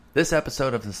This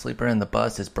episode of The Sleeper and the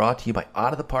Bust is brought to you by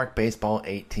Out of the Park Baseball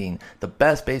 18, the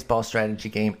best baseball strategy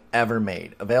game ever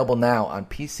made. Available now on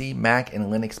PC, Mac, and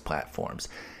Linux platforms.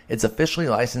 It's officially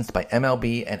licensed by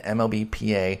MLB and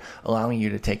MLBPA, allowing you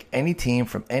to take any team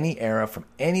from any era, from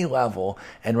any level,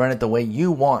 and run it the way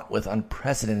you want with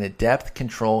unprecedented depth,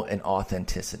 control, and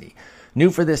authenticity.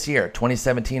 New for this year,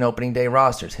 2017 opening day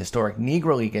rosters, historic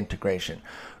Negro League integration,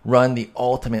 run the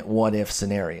ultimate what-if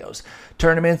scenarios,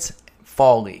 tournaments,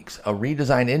 fall leagues, a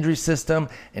redesigned injury system,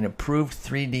 an improved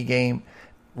 3D game,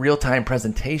 real-time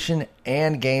presentation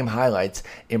and game highlights,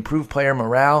 improved player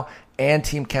morale and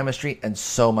team chemistry, and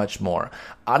so much more.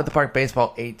 Out of the Park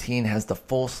Baseball 18 has the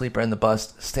full Sleeper and the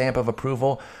Bust stamp of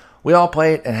approval. We all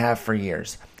play it and have for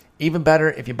years. Even better,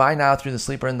 if you buy now through the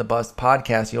Sleeper and the Bust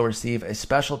podcast, you'll receive a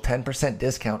special 10%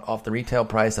 discount off the retail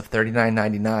price of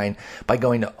 $39.99 by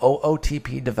going to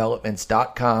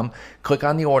ootpdevelopments.com, click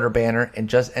on the order banner, and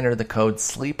just enter the code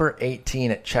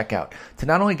SLEEPER18 at checkout to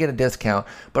not only get a discount,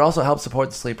 but also help support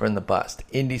the Sleeper and the Bust,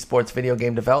 indie sports video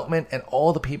game development, and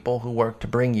all the people who work to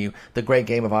bring you the great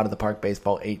game of Out of the Park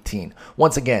Baseball 18.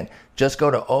 Once again, just go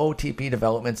to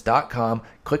ootpdevelopments.com,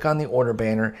 click on the order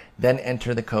banner, then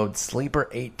enter the code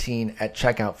SLEEPER18 at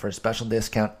checkout for a special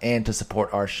discount and to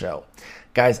support our show.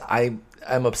 Guys, I'm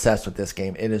obsessed with this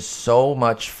game. It is so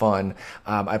much fun.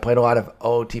 I played a lot of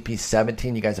OOTP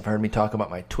 17. You guys have heard me talk about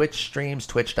my Twitch streams,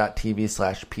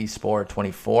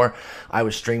 twitch.tv/pspore24. I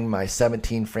was streaming my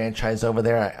 17 franchise over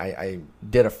there. I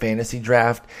did a fantasy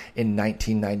draft in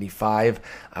 1995.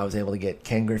 I was able to get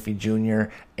Ken Griffey Jr.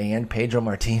 and Pedro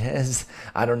Martinez.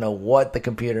 I don't know what the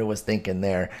computer was thinking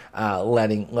there,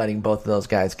 letting both of those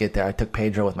guys get there. I took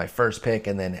Pedro with my first pick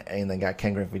and then got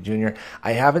Ken Griffey Jr.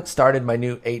 I haven't started my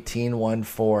new 18 one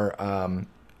for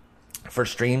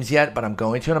streams yet, but I'm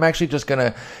going to, and I'm actually just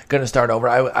gonna start over.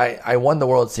 I won the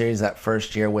World Series that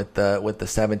first year with the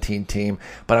 17 team,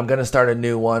 but I'm gonna start a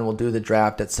new one. We'll do the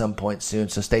draft at some point soon,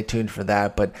 so stay tuned for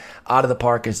that. But Out of the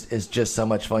Park is just so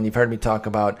much fun. You've heard me talk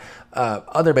about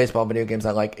other baseball video games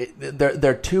I like.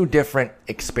 They're two different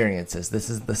experiences. This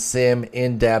is the sim,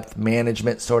 in-depth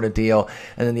management sort of deal,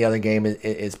 and then the other game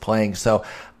is playing. So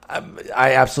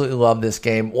I absolutely love this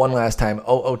game. One last time,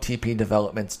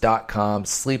 ootpdevelopments.com.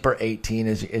 Sleeper18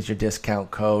 is your discount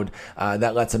code.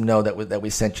 That lets them know that we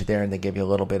sent you there, and they give you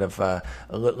a little bit of a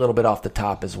little bit off the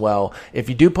top as well. If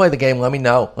you do play the game, let me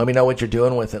know. Let me know what you're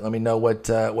doing with it. Let me know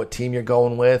what team you're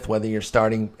going with, whether you're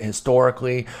starting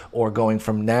historically or going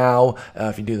from now.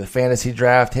 If you do the fantasy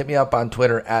draft, hit me up on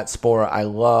Twitter @Spora. I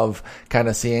love kind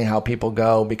of seeing how people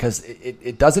go, because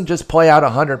it doesn't just play out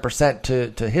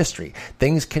 100% to history.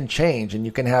 Things can change, and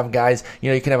you can have guys,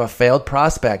 you can have a failed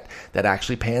prospect that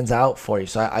actually pans out for you.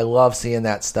 So I love seeing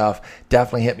that stuff.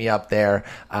 Definitely hit me up there.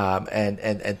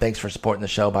 And thanks for supporting the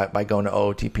show by going to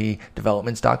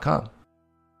ootpdevelopments.com.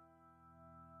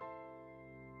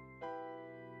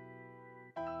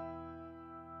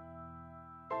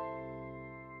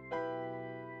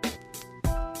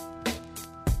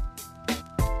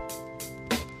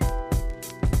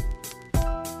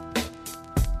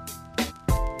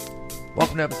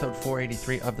 Welcome to episode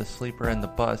 483 of The Sleeper and the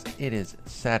Bust. It is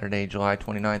Saturday, July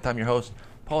 29th. I'm your host,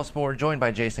 Paul Spore, joined by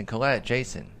Jason Collette.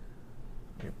 Jason,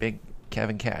 you're a big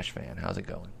Kevin Cash fan. How's it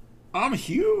going? I'm a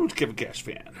huge Kevin Cash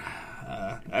fan.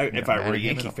 If I were a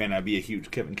Yankee fan, I'd be a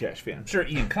huge Kevin Cash fan. I'm sure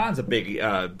Ian Kahn's a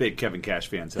big Kevin Cash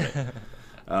fan today.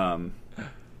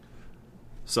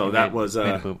 So that was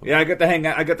yeah. I got to hang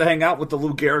out with the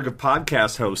Lou Gehrig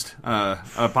podcast host, a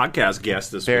podcast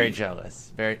guest this week. Very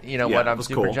jealous. What I'm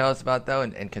super jealous about though,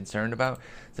 and concerned about,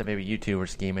 is that maybe you two were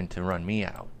scheming to run me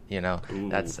out.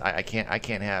 That's I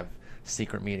can't have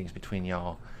secret meetings between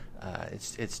y'all.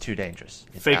 It's too dangerous.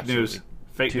 It's fake news.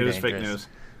 Fake news.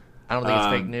 I don't think it's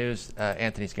fake news.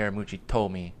 Anthony Scaramucci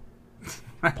told me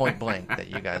point blank that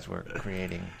you guys were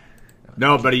creating.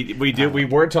 No, but we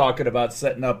were talking about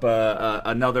setting up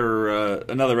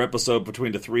another episode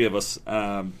between the three of us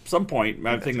some point.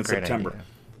 I think in September. Idea.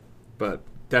 But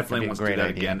definitely wants to do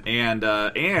that idea again. And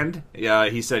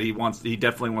he said he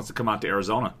definitely wants to come out to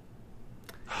Arizona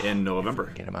in November.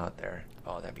 Get him out there.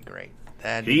 Oh, that'd be great.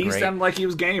 He sounded like he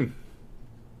was game.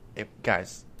 If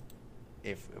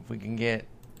we can get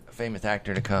a famous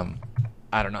actor to come,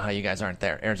 I don't know how you guys aren't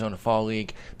there. Arizona Fall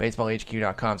League,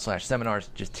 baseballhq.com/seminars.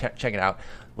 Just check it out.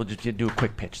 We'll just do a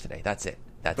quick pitch today. That's it.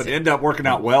 But it ended up working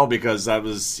out well, because I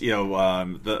was,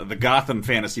 the Gotham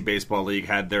Fantasy Baseball League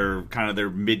had their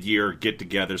mid-year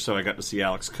get-together, so I got to see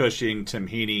Alex Cushing, Tim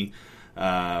Heaney,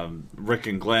 Rick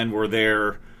and Glenn were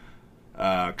there.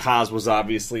 Kaz was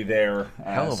obviously there.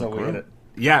 Hell of a group.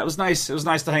 Yeah, it was nice. It was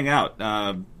nice to hang out.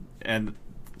 And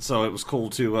so it was cool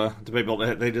to be able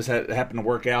to. They just happened to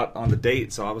work out on the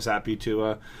date, so I was happy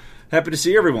to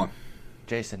see everyone.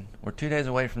 Jason, we're 2 days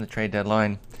away from the trade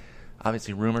deadline.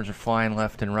 Obviously, rumors are flying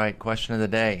left and right. Question of the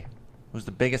day: who's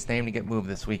the biggest name to get moved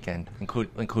this weekend,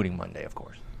 including Monday, of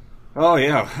course? Oh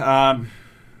yeah,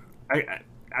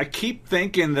 I keep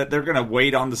thinking that they're going to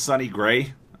wait on the Sonny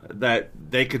Gray, that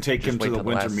they could take him to the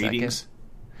winter meetings.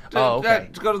 Okay.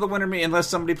 To go to the winter meeting unless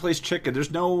somebody plays chicken.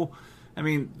 There's no. I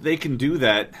mean, they can do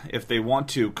that if they want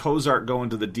to. Cozart going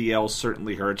to the DL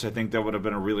certainly hurts. I think that would have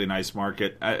been a really nice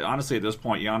market. Honestly, at this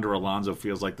point, Yonder Alonso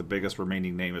feels like the biggest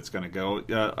remaining name that's going to go.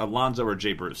 Alonso or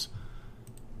Jay Bruce?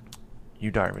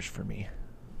 Yu Darvish for me.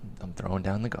 I'm throwing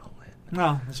down the gauntlet.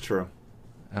 No, that's true.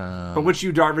 But which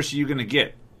Yu Darvish are you going to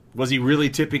get? Was he really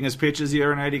tipping his pitches the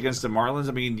other night against the Marlins?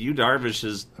 I mean, Yu Darvish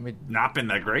has not been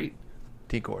that great.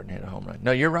 D. Gordon hit a home run.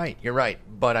 No, you're right.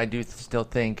 But I do still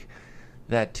think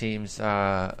that teams,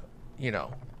 a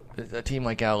team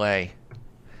like LA,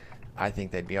 I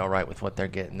think they'd be all right with what they're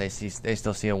getting. They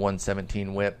still see a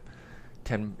 117 WHIP,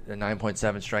 9.7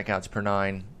 strikeouts per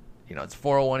 9. It's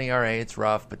 4.01 ERA. It's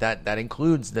rough, but that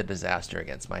includes the disaster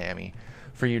against Miami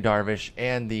for Yu Darvish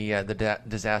and the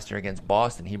disaster against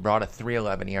Boston. He brought a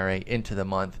 3.11 ERA into the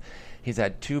month. He's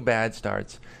had 2 bad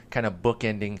starts, kind of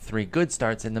bookending 3 good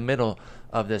starts in the middle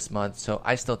of this month. So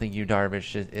I still think Yu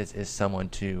Darvish is someone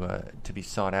to be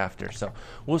sought after. So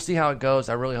we'll see how it goes.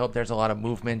 I really hope there's a lot of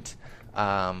movement.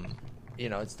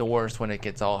 It's the worst when it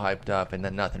gets all hyped up and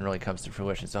then nothing really comes to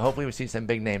fruition. So hopefully we see some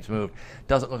big names move.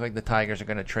 Doesn't look like the Tigers are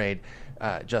going to trade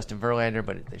Justin Verlander,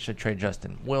 but they should trade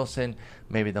Justin Wilson.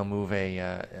 Maybe they'll move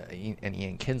an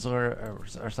Ian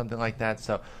Kinsler or something like that.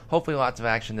 So hopefully lots of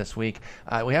action this week.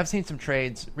 We have seen some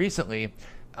trades recently,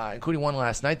 including one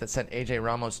last night that sent A.J.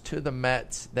 Ramos to the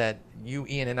Mets that you,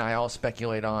 Ian, and I all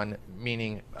speculate on,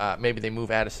 meaning maybe they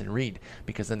move Addison Reed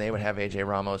because then they would have A.J.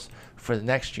 Ramos for the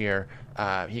next year.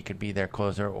 He could be their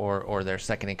closer or their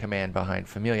second in command behind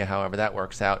Familia, however that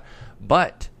works out.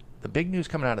 But the big news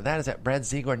coming out of that is that Brad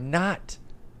Ziegler, not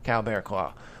Cal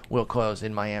Barraclough, will close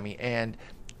in Miami. And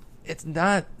it's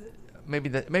not maybe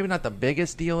not the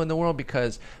biggest deal in the world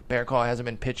because Barraclough hasn't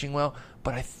been pitching well,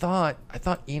 but I thought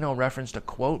Eno referenced a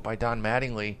quote by Don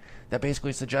Mattingly that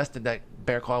basically suggested that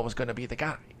Barraclough was going to be the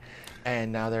guy.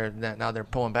 And now they're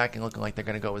pulling back and looking like they're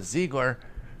going to go with Ziegler.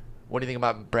 What do you think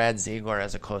about Brad Ziegler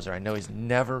as a closer? I know he's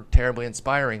never terribly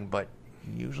inspiring, but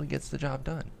he usually gets the job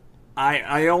done.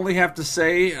 I only have to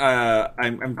say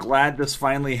I'm glad this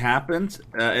finally happened.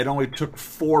 It only took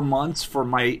 4 months for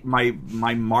my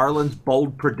Marlins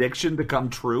bold prediction to come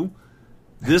true.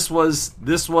 This was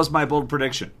my bold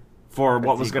prediction for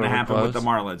what was going to happen with the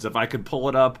Marlins. If I could pull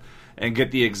it up and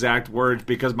get the exact words,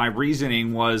 because my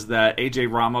reasoning was that A.J.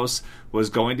 Ramos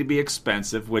was going to be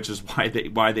expensive, which is why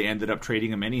they ended up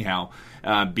trading him anyhow,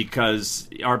 because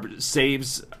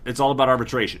saves, it's all about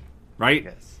arbitration, right?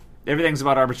 Yes. Everything's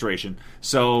about arbitration.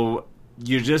 So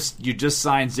you just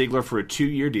signed Ziegler for a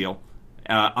 2-year deal,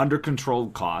 under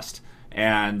controlled cost,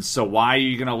 and so why are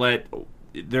you going to let?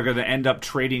 They're going to end up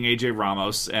trading A.J.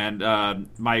 Ramos, and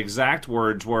my exact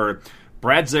words were,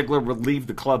 Brad Ziegler would leave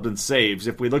the club in saves.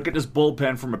 If we look at this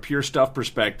bullpen from a pure stuff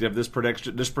perspective, this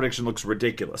prediction looks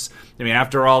ridiculous. I mean,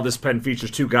 after all, this pen features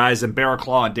 2 guys in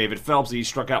Barraclough and David Phelps. He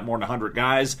struck out more than 100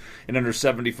 guys in under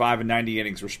 75 and 90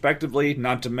 innings, respectively.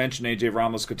 Not to mention A.J.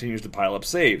 Ramos continues to pile up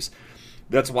saves.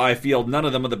 That's why I feel none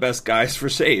of them are the best guys for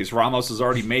saves. Ramos is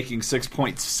already making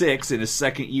 6.6 in his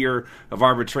second year of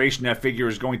arbitration. That figure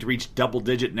is going to reach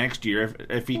double-digit next year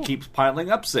if he keeps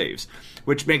piling up saves,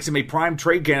 which makes him a prime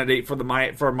trade candidate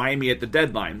for Miami at the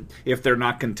deadline if they're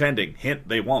not contending. Hint,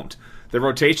 they won't. The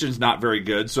rotation's not very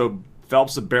good, so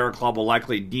Phelps and Barraclough will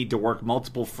likely need to work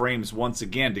multiple frames once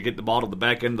again to get the ball to the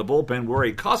back end of the bullpen, where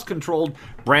a cost-controlled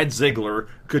Brad Ziegler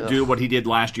could do what he did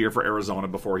last year for Arizona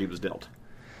before he was dealt.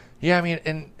 Yeah, I mean,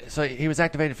 and so he was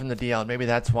activated from the DL. Maybe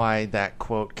that's why that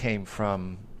quote came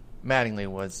from Mattingly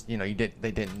was, they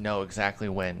didn't know exactly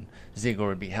when Ziegler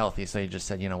would be healthy, so he just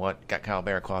said, you know what, got Kyle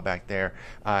Barraclough back there.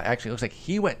 Actually, it looks like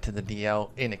he went to the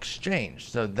DL in exchange.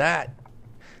 So that,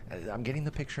 I'm getting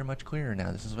the picture much clearer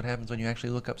now. This is what happens when you actually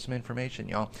look up some information,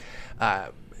 y'all.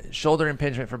 Shoulder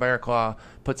impingement for Barraclough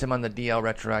puts him on the DL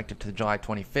retroactive to July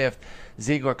 25th.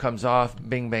 Ziegler comes off,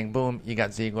 bing, bang, boom. You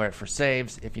got Ziegler for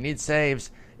saves. If you need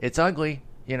saves, it's ugly,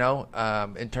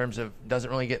 in terms of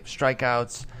doesn't really get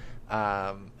strikeouts.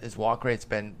 His walk rate's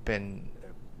been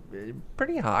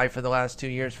pretty high for the last 2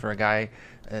 years for a guy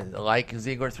like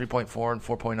Ziegler, 3.4 and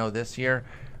 4.0 this year.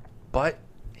 But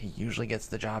he usually gets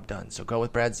the job done. So go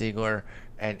with Brad Ziegler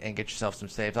and get yourself some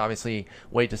saves. Obviously,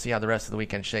 wait to see how the rest of the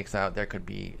weekend shakes out. There could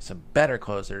be some better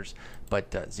closers,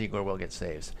 but Ziegler will get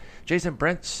saves. Jason,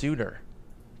 Brent Suter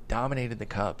dominated the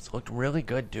Cubs. Looked really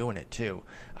good doing it, too.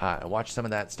 I watched some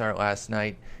of that start last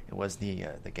night. It was the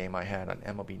game I had on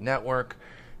MLB Network.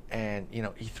 And,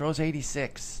 he throws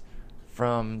 86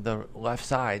 from the left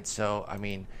side. So, I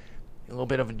mean, a little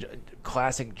bit of a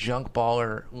classic junk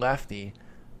baller lefty.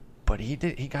 But he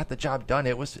got the job done.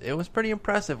 It was pretty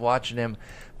impressive watching him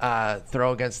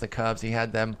throw against the Cubs. He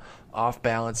had them off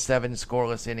balance, 7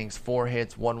 scoreless innings, 4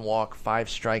 hits, 1 walk, 5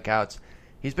 strikeouts.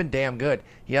 He's been damn good.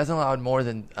 He hasn't allowed more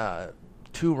than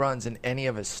 2 runs in any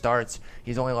of his starts.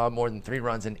 He's only allowed more than 3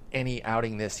 runs in any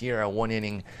outing this year. A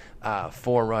 1-inning,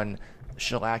 4-run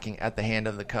shellacking at the hand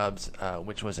of the Cubs,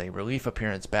 which was a relief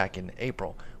appearance back in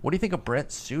April. What do you think of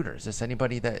Brent Suter? Is this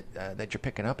anybody that you're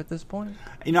picking up at this point?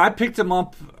 I picked him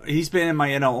up. He's been in my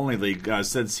NL only league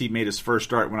since he made his first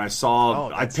start. When I saw,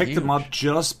 I picked him up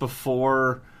just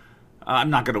before. I'm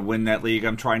not going to win that league.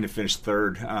 I'm trying to finish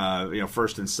third.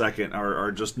 First and second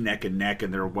are just neck and neck,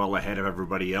 and they're well ahead of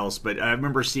everybody else. But I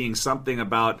remember seeing something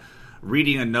about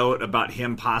reading a note about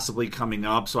him possibly coming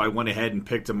up, so I went ahead and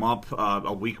picked him up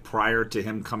a week prior to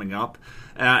him coming up.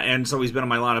 And so he's been on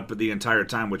my lineup the entire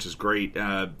time, which is great.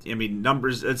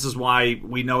 Numbers, this is why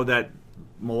we know that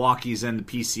Milwaukee's in the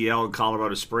PCL in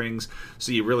Colorado Springs,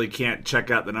 so you really can't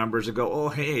check out the numbers and go, "Oh,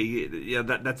 hey, yeah,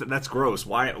 that's gross.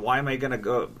 Why am I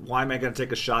gonna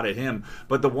take a shot at him?"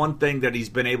 But the one thing that he's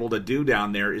been able to do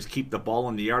down there is keep the ball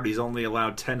in the yard. He's only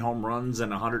allowed 10 home runs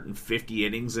and 150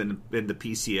 innings in the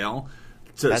PCL.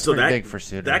 That's pretty big for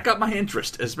Suter. That got my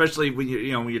interest, especially when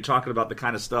when you're talking about the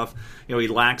kind of stuff. He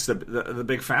lacks the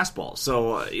big fastball.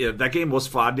 So that game was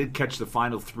fun. I did catch the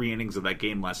final 3 innings of that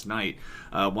game last night.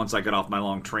 Once I got off my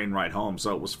long train ride home,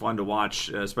 so it was fun to watch.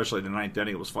 Especially the 9th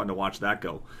inning, it was fun to watch that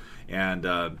go. And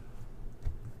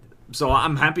so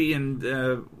I'm happy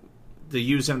to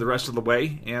use him the rest of the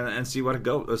way and see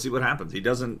what see what happens. He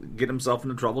doesn't get himself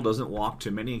into trouble, doesn't walk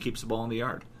too many, and keeps the ball in the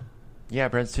yard. Yeah,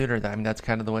 Brent Suter, that's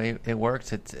kind of the way it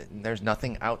works. There's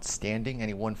nothing outstanding,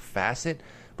 any one facet,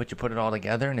 but you put it all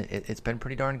together, and it's been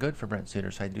pretty darn good for Brent Suter.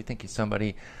 So I do think he's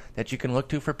somebody that you can look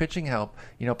to for pitching help.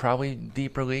 Probably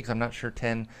deeper leagues. I'm not sure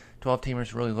 10, 12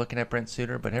 teamers really looking at Brent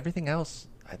Suter, but everything else,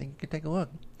 I think you could take a look.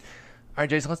 All right,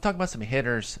 Jason, let's talk about some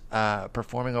hitters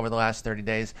performing over the last 30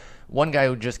 days. One guy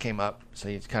who just came up, so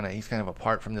he's kind of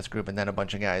apart from this group, and then a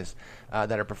bunch of guys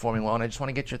that are performing well. And I just want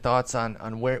to get your thoughts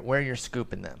on where you're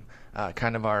scooping them.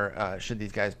 Kind of our should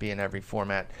these guys be in every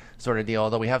format sort of deal.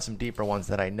 Although we have some deeper ones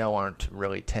that I know aren't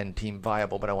really 10-team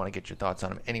viable, but I want to get your thoughts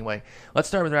on them anyway. Let's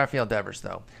start with Rafael Devers,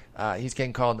 though. He's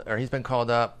been called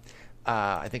up.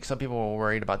 I think some people were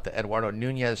worried about the Eduardo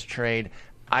Nunez trade.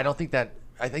 I think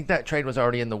that trade was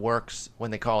already in the works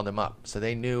when they called him up, so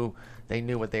they knew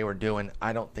what they were doing.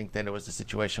 I don't think that it was a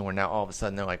situation where now all of a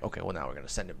sudden they're like, okay, well now we're going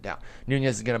to send him down.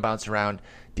 Nunez is going to bounce around.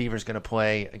 Devers going to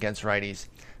play against righties.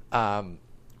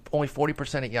 Only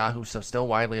 40% at Yahoo, so still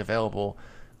widely available.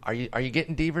 Are you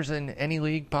getting Devers in any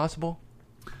league possible?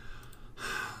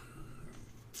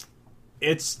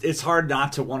 It's hard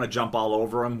not to want to jump all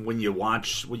over him when you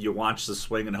watch the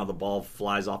swing and how the ball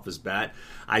flies off his bat.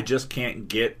 I just can't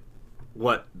get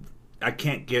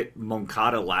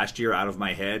Moncada last year out of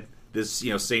my head. This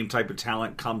same type of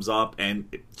talent comes up and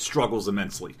it struggles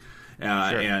immensely, sure.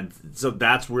 And so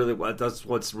that's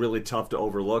what's really tough to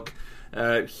overlook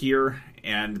here.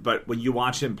 But when you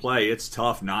watch him play, it's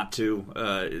tough not to.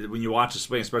 When you watch the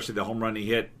swing, especially the home run he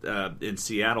hit in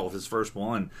Seattle, his first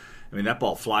one, that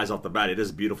ball flies off the bat. It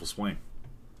is a beautiful swing.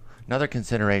 Another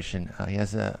consideration, he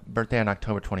has a birthday on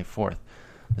October 24th,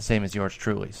 the same as yours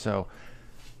truly. So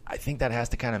I think that has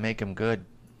to kind of make him good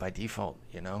by default,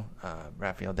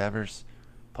 Rafael Devers,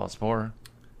 Paul Sporer.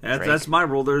 That's my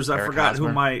rule. I forgot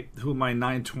who my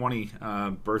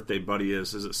 9/20 birthday buddy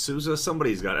is. Is it Souza?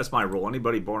 Somebody's got it. That's my rule.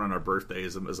 Anybody born on our birthday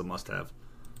is a must-have.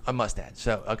 A must-have.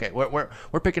 So, okay,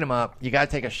 we're picking him up. You got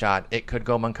to take a shot. It could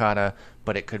go Moncada,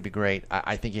 but it could be great.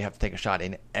 I think you have to take a shot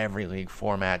in every league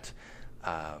format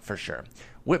for sure.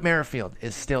 Whit Merrifield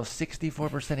is still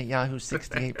 64% at Yahoo,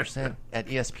 68% at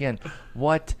ESPN.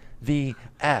 What the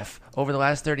F? Over the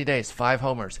last 30 days, 5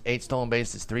 homers, 8 stolen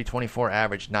bases, 324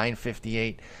 average,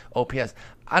 958 OPS.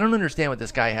 I don't understand what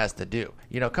this guy has to do.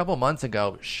 A couple months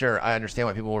ago, sure, I understand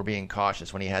why people were being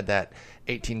cautious when he had that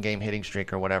 18-game hitting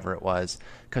streak or whatever it was,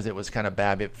 because it was kind of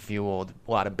BABIP-fueled,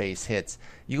 a lot of base hits.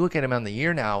 You look at him on the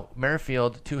year now,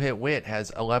 Merrifield, 2-hit Whit,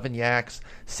 has 11 yaks,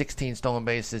 16 stolen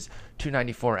bases,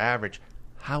 294 average.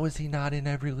 How is he not in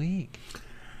every league?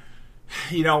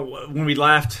 When we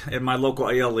laughed in my local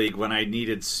AL league when I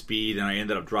needed speed and I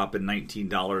ended up dropping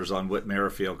 $19 on Whit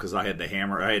Merrifield because I had the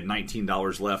hammer. I had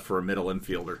 $19 left for a middle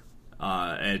infielder.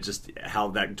 And it just how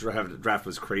that draft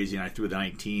was crazy, and I threw the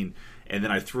 19, and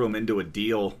then I threw him into a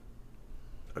deal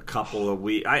a couple of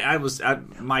weeks.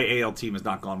 My AL team has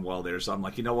not gone well there, so I'm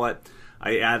like, you know what?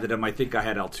 I added him. I think I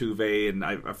had Altuve, and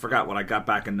I forgot what I got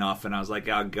back enough, and I was like,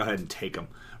 I'll go ahead and take him,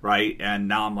 right? And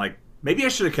now I'm like, maybe I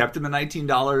should have kept him at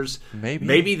 $19.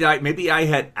 Maybe I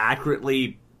had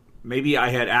accurately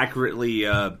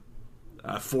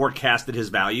forecasted his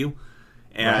value,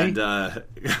 and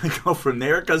go from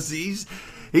there because he's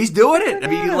doing it. I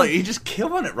mean, he's just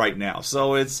killing it right now.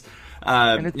 So it's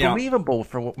and it's believable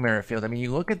for Merrifield. I mean,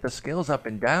 you look at the skills up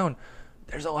and down.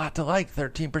 There's a lot to like.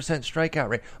 13% strikeout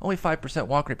rate, only 5%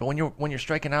 walk rate. But when you're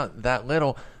striking out that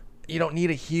little, you don't need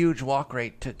a huge walk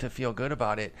rate to feel good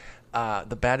about it.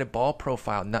 The batted ball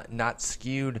profile not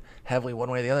skewed heavily one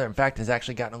way or the other. In fact, has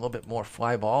actually gotten a little bit more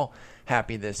fly ball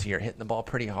happy this year, hitting the ball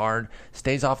pretty hard,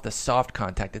 stays off the soft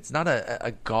contact. It's not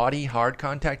a gaudy hard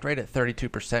contact rate at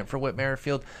 32% for Whit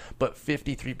Merrifield, but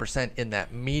 53% in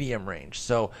that medium range.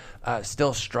 So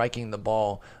still striking the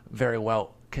ball very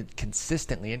well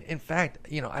consistently. And in fact,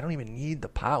 I don't even need the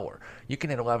power. You can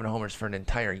hit 11 homers for an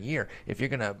entire year. If you're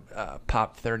going to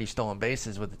pop 30 stolen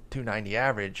bases with a 290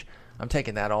 average, I'm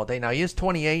taking that all day. Now, he is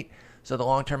 28, so the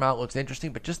long-term outlook's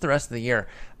interesting, but just the rest of the year,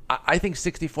 I think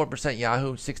 64%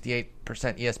 Yahoo, 68%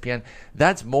 ESPN,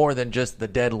 that's more than just the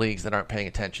dead leagues that aren't paying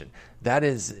attention. That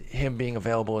is him being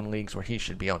available in leagues where he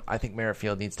should be on. I think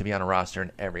Merrifield needs to be on a roster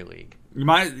in every league.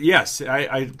 Yes,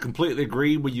 I completely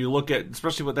agree. When you look at,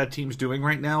 especially what that team's doing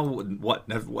right now, what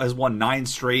has won 9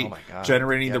 straight,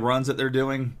 generating the runs that they're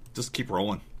doing, just keep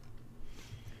rolling.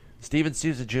 Steven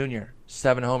Souza Jr.,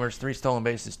 7 homers, 3 stolen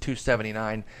bases,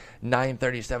 279,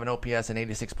 937 OPS, and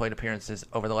 86 plate appearances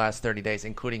over the last 30 days,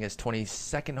 including his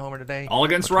 22nd homer today. All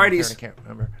against righties. I can't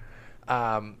remember.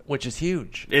 Which is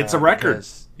huge. It's a record.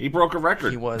 He broke a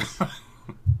record. He was.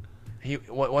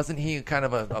 Wasn't he kind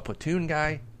of a platoon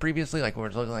guy previously? Like, we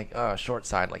were looking like short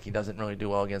side, like he doesn't really do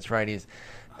well against righties,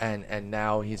 and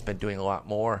now he's been doing a lot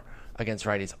more against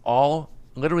righties.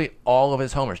 Literally all of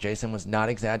his homers, Jason was not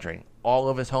exaggerating, all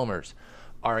of his homers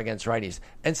are against righties,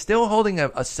 and still holding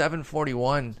a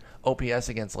 741 OPS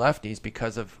against lefties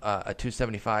because of a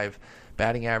 275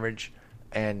 batting average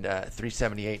and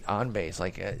 378 on base.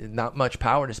 Not much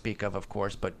power to speak of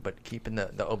course, but keeping the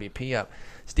OBP up.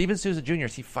 Steven Souza Jr.,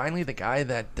 is he finally the guy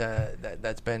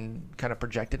that's been kind of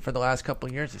projected for the last couple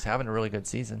of years? He's having a really good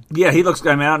season. Yeah, he looks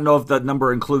good. I mean, I don't know if that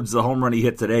number includes the home run he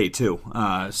hit today, too.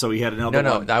 So he had another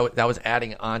one. No, that was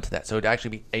adding on to that. So it'd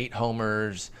actually be 8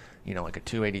 homers, like a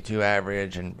 282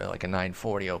 average and like a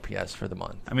 940 OPS for the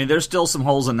month. I mean, there's still some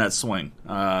holes in that swing.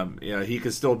 He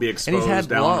could still be exposed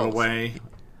down and away.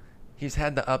 He's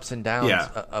had the ups and downs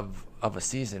of a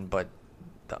season, but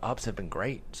the ups have been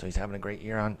great. So he's having a great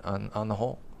year on the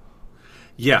whole.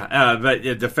 Yeah, but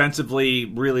defensively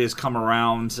really has come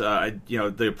around.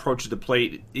 The approach to the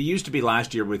plate. It used to be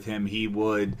last year with him, he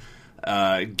would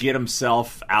get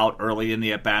himself out early in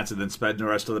the at-bats and then spend the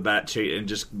rest of the bat and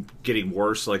just getting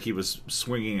worse, like he was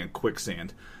swinging in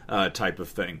quicksand type of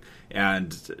thing.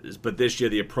 But this year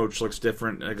the approach looks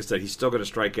different. Like I said, he's still going to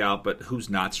strike out, but who's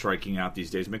not striking out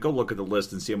these days? I mean, go look at the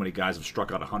list and see how many guys have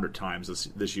struck out 100 times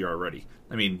this year already.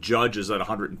 I mean, Judge is at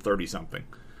 130-something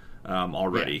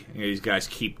already. Yeah. These guys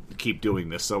keep doing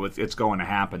this, so it's going to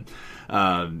happen.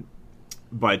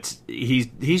 But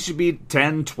he should be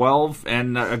 10, 12,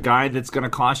 and a guy that's going to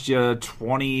cost you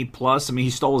 20+. I mean,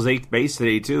 he stole his 8th base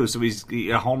today, too, so he's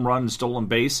a home run and stolen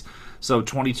base. So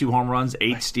 22 home runs,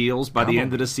 8 steals by the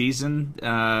end of the season.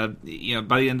 By the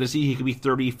end of the season, he could be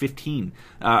 30-15,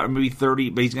 or maybe 30.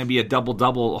 But he's going to be a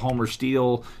double homer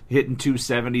steal, hitting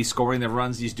 270, scoring the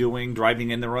runs he's doing,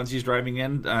 driving in the runs he's driving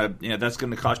in. That's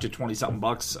going to cost you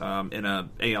 $20-something in a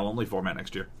AL only format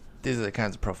next year. These are the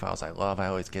kinds of profiles I love. I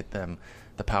always get them.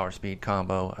 The power speed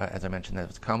combo, as I mentioned, that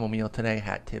was a combo meal today.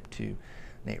 Hat tip to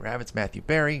Nate Ravitz, Matthew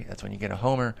Berry. That's when you get a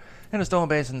homer and a stolen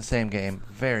base in the same game.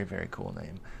 Very, very cool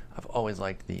name. I've always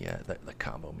liked the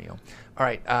combo meal. All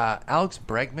right, Alex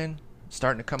Bregman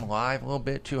starting to come alive a little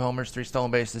bit. 2 homers, 3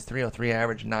 stolen bases, 303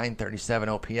 average, 937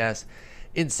 OPS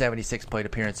in 76 plate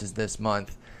appearances this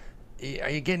month. Are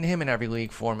you getting him in every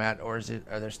league format, or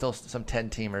are there still some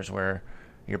 10-teamers where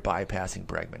you're bypassing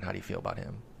Bregman? How do you feel about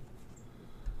him?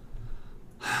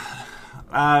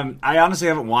 I honestly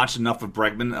haven't watched enough of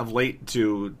Bregman of late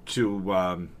to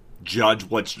judge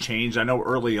what's changed. I know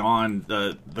early on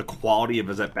the quality of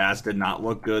his at-bats did not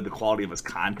look good. The quality of his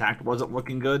contact wasn't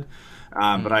looking good.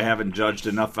 But I haven't judged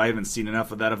enough. I haven't seen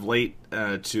enough of that of late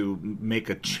to make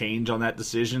a change on that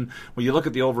decision. When you look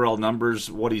at the overall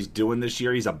numbers, what he's doing this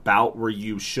year, he's about where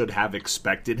you should have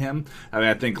expected him. I mean,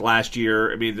 I think last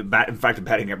year, in fact, the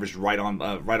batting average is right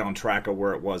on track of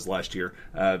where it was last year.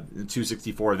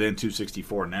 264 then,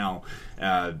 264 now.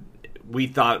 We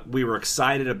thought we were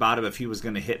excited about him if he was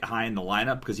going to hit high in the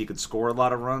lineup because he could score a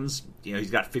lot of runs. He's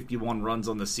got 51 runs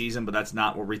on the season, but that's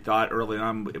not what we thought early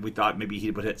on. We thought maybe he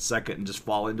would hit second and just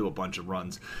fall into a bunch of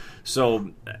runs.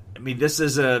 So, I mean, this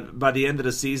is by the end of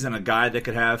the season, a guy that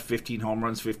could have 15 home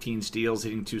runs, 15 steals,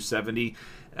 hitting 270.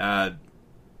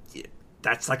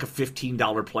 That's like a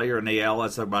 $15 player in AL.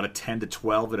 That's about a 10 to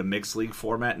 12 in a mixed league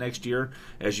format next year.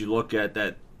 As you look at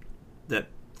that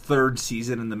third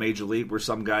season in the major league where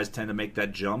some guys tend to make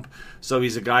that jump. So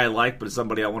he's a guy I like, but it's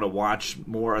somebody I want to watch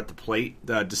more at the plate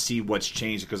to see what's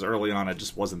changed because early on I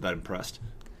just wasn't that impressed.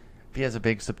 If he has a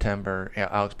big September,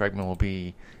 Alex Bregman will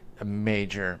be a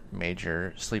major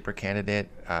sleeper candidate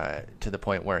to the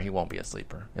point where he won't be a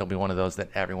sleeper. He'll be one of those that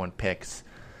everyone picks,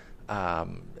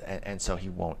 and so he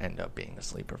won't end up being a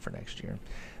sleeper for next year.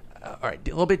 All right, a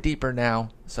little bit deeper now,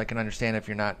 so I can understand if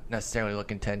you're not necessarily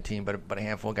looking 10-team, but a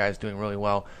handful of guys doing really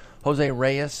well. Jose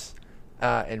Reyes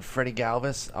and Freddie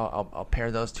Galvis, I'll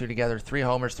pair those two together. 3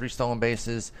 homers, 3 stolen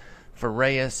bases for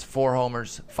Reyes, 4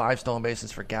 homers, 5 stolen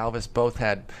bases for Galvis. Both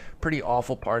had pretty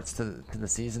awful parts to the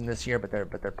season this year, but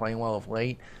they're playing well of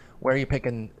late. Where are you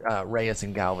picking Reyes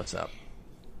and Galvis up?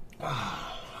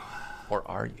 Or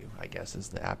are you, I guess, is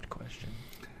the apt question.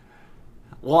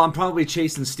 Well, I'm probably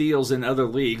chasing steals in other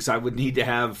leagues. I would need to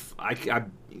have.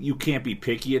 You can't be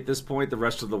picky at this point the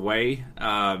rest of the way.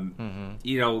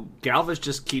 Galvis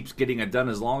just keeps getting it done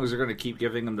as long as they're going to keep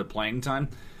giving him the playing time.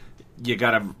 You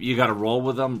gotta roll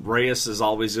with him. Reyes is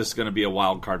always just going to be a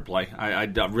wild card play. I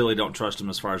really don't trust him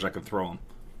as far as I can throw him.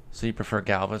 So you prefer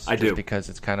Galvis? I do because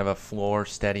it's kind of a floor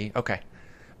steady. Okay.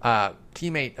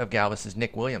 Teammate of Galvis is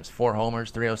Nick Williams. 4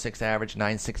 homers, 306 average,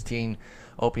 916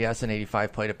 OPS, and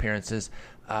 85 plate appearances.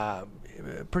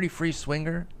 Pretty free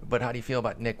swinger, but how do you feel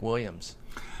about Nick Williams?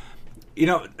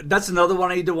 That's another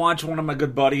one I need to watch. One of my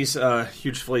good buddies,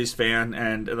 huge Phillies fan,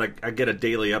 and I get a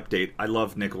daily update. I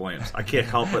love Nick Williams. I can't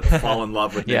help but fall in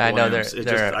love with Nick Williams.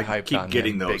 I keep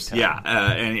getting those. Yeah,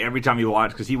 and every time you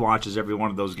watch, because he watches every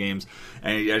one of those games,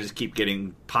 and I just keep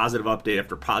getting positive update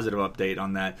after positive update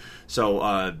on that. So,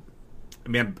 I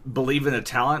believe in the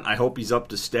talent. I hope he's up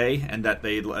to stay, and that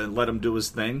they let him do his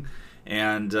thing.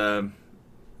 And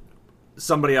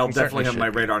somebody I'll definitely have on my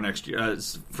radar next year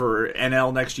for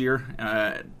NL next year.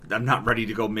 I'm not ready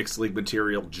to go mixed league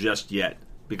material just yet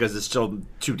because it's still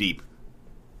too deep.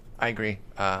 I agree.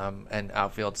 And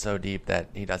outfield's so deep that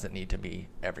he doesn't need to be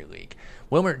every league.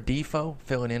 Wilmer Difo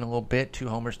filling in a little bit. 2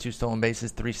 homers, 2 stolen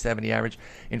bases, 370 average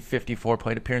in 54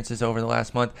 plate appearances over the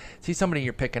last month. Is he somebody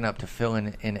you're picking up to fill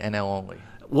in NL only?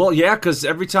 Well, yeah, because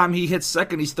every time he hits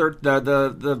second, he's third.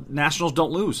 The Nationals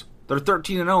don't lose. They're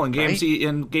 13-0 in games. Right?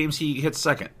 In games he hits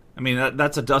second. I mean,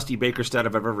 that's a Dusty Baker stat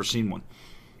if I've ever seen one.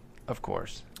 Of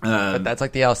course, but that's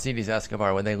like the Alcides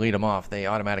Escobar. When they lead him off, they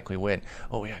automatically win.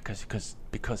 Oh yeah,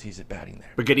 because he's batting there.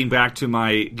 But getting back to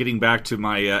my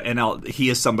NL, he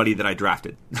is somebody that I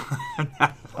drafted.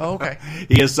 Oh, okay.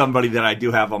 He is somebody that I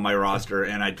do have on my roster,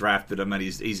 and I drafted him, and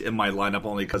he's in my lineup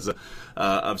only because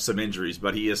of some injuries.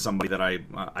 But he is somebody that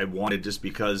I wanted just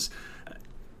because.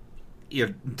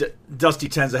 Dusty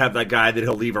tends to have that guy that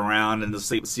he'll leave around and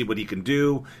see what he can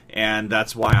do, and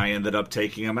that's why I ended up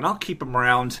taking him. And I'll keep him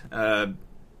around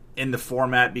in the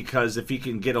format because if he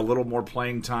can get a little more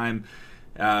playing time,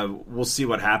 we'll see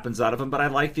what happens out of him. But I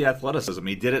like the athleticism.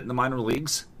 He did it in the minor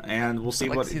leagues, and we'll see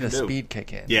what he can do. I'd like to see the speed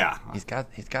kick in. Yeah. He's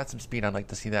got some speed. I'd like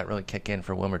to see that really kick in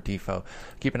for Wilmer Difo.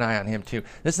 Keep an eye on him, too.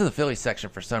 This is the Phillies section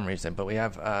for some reason, but we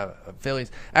have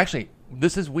Phillies. Actually,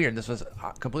 this is weird. This was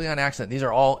completely on accident. These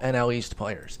are all NL East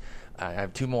players. I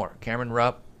have 2 more, Cameron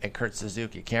Rupp and Kurt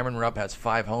Suzuki. Cameron Rupp has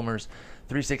 5 homers,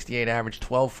 368 average,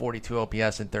 1242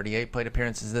 OPS, and 38 plate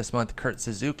appearances this month. Kurt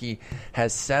Suzuki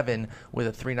has 7 with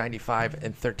a 395 and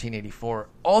 1384,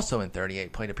 also in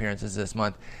 38 plate appearances this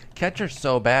month. Catcher's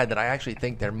so bad that I actually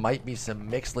think there might be some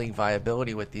mixed league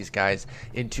viability with these guys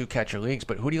in 2 catcher leagues.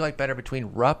 But who do you like better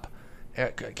between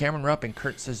Cameron Rupp and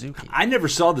Kurt Suzuki? I never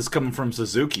saw this coming from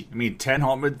Suzuki. I mean, 10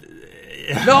 homers.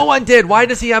 No one did. Why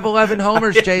does he have 11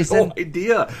 homers, Jason? No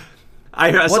idea.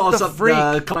 I saw something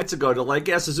a couple nights ago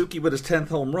to Suzuki with his 10th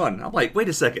home run. I'm like, wait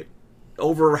a second.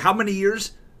 Over how many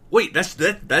years? Wait, that's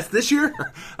this year?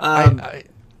 I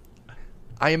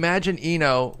I imagine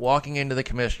Eno walking into the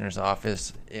commissioner's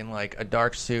office in like a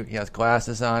dark suit. He has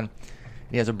glasses on.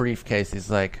 He has a briefcase. He's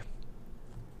like,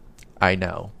 I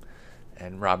know.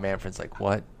 And Rob Manfred's like,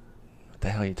 what? What the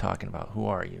hell are you talking about? Who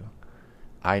are you?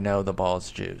 I know the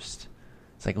ball's juiced.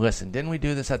 It's like, listen, didn't we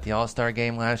do this at the All-Star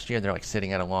game last year? They're like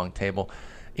sitting at a long table.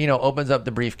 Eno opens up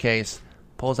the briefcase,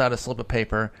 pulls out a slip of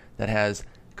paper that has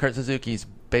Kurt Suzuki's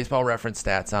baseball reference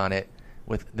stats on it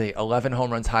with the 11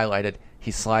 home runs highlighted. He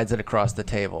slides it across the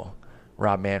table.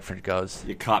 Rob Manfred goes,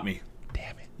 you caught me.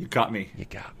 Damn it. You caught me. You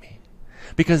got me.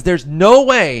 Because there's no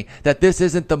way that this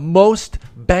isn't the most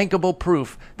bankable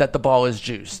proof that the ball is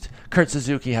juiced. Kurt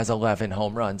Suzuki has 11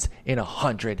 home runs in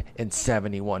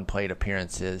 171 plate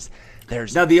appearances.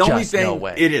 There's now the only just thing no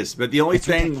way. It is, but the only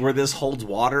thing ridiculous. Where this holds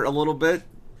water a little bit,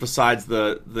 besides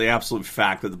the absolute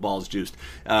fact that the ball is juiced,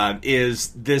 is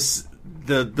this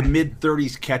the mid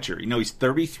 30s catcher. You know, he's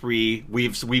 33.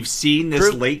 We've seen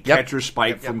this late catcher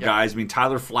spike from guys. I mean,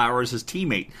 Tyler Flowers, his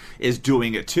teammate, is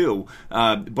doing it too.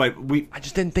 But I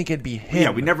just didn't think it'd be him.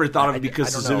 Yeah, we never thought of it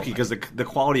because Suzuki, because the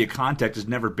quality of contact has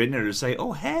never been there to say,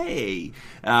 oh hey,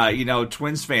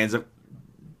 Twins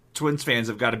fans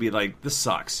have got to be like, this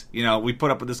sucks. You know, we put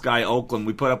up with this guy Oakland.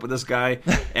 We put up with this guy,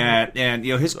 and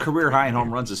you know his career high in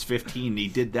home runs is 15. He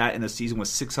did that in a season with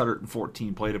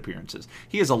 614 plate appearances.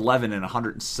 He has 11 in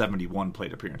 171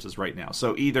 plate appearances right now.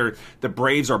 So either the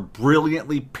Braves are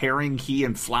brilliantly pairing he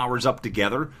and Flowers up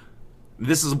together.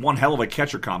 This is one hell of a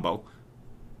catcher combo,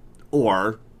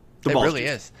 or the ball. It really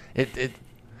is. It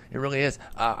really is.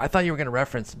 I thought you were going to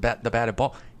reference the batted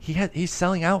ball. He's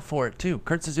selling out for it too.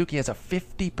 Kurt Suzuki has a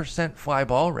 50% fly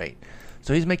ball rate,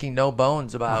 so he's making no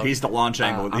bones about. He's the launch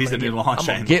angle. He's the new launch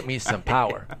angle. I'm gonna get me some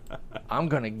power. I'm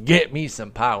gonna get me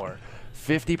some power.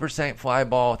 50% fly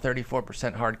ball,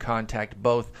 34% hard contact.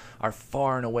 Both are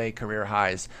far and away career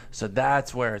highs. So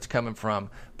that's where it's coming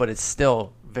from. But it's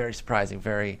still very surprising,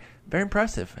 very, very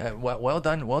impressive. Well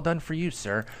done for you,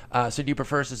 sir. So do you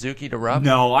prefer Suzuki to Rupp?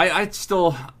 No,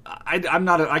 I'm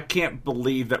not. I can't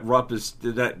believe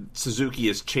that Suzuki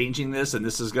is changing this, and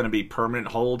this is going to be permanent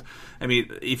hold. I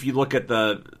mean, if you look at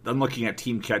I'm looking at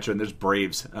team catcher, and there's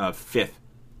Braves fifth,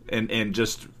 and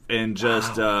just.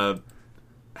 Wow.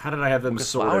 How did I have them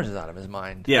sorted? Flowers is out of his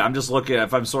mind. Yeah, I'm just looking at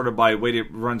if I'm sorted by weighted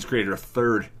runs created, a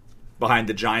third behind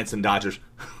the Giants and Dodgers,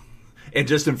 and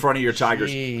just in front of your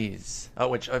Tigers. Jeez. Oh,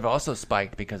 which I've also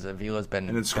spiked because Avila's been.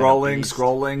 And then scrolling,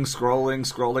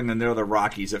 and they're the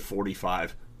Rockies at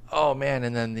 45. Oh man,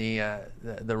 and then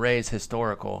the Rays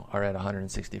historical are at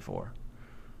 164.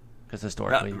 Because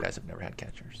historically, you guys have never had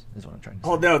catchers. Is what I'm trying to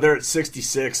say. Oh no, they're at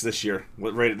 66 this year.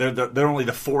 They're only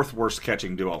the fourth worst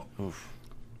catching duo. Oof.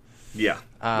 Yeah,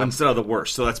 instead of the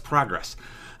worst. So that's progress.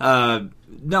 No,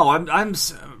 I'm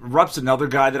Rupp's another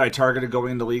guy that I targeted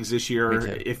going into leagues this year.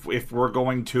 If we're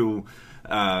going to,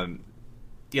 the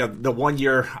 1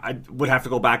 year I would have to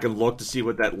go back and look to see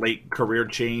what that late career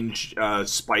change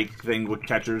spike thing with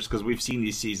catchers, because we've seen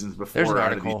these seasons before. There's an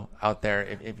article out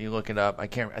there if you look it up. I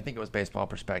think it was Baseball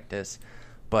Prospectus.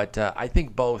 But I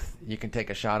think both you can take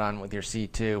a shot on with your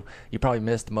C2. You probably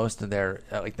missed most of their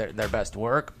best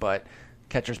work, but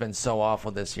catcher's been so awful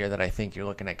this year that I think you're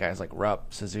looking at guys like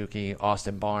Rupp, Suzuki,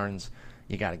 Austin Barnes.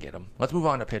 You got to get them. Let's move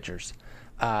on to pitchers.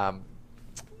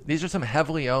 These are some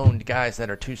heavily owned guys that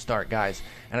are two-start guys,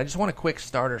 and I just want a quick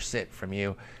starter sit from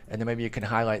you, and then maybe you can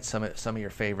highlight some of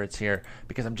your favorites here,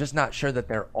 because I'm just not sure that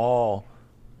they're all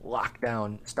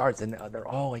lockdown starts, and they're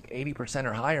all like 80%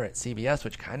 or higher at CBS,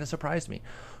 which kind of surprised me.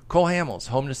 Cole Hamels,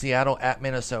 home to Seattle at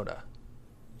Minnesota.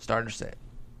 Starter sit.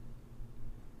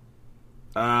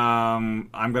 I'm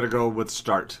going to go with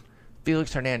start.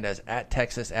 Felix Hernandez at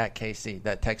Texas at KC.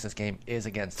 That Texas game is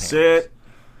against Hamels. Sit.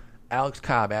 Alex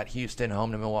Cobb at Houston,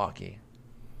 home to Milwaukee.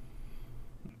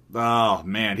 Oh,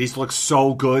 man. He's looked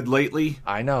so good lately.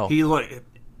 I know.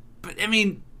 But, I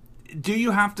mean, do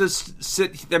you have to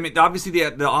sit? I mean, obviously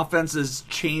the offense has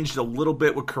changed a little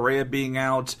bit with Correa being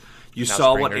out. You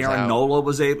saw what Aaron Nola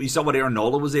was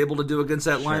able to do against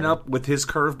that lineup with his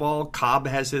curveball. Cobb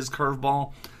has his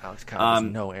curveball. Alex Cobb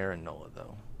is no Aaron Nola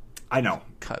though. I know.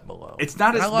 Cut below. It's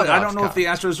not as. I don't know if the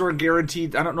Astros are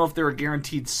guaranteed. I don't know if they're a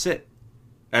guaranteed sit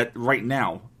at right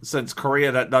now, since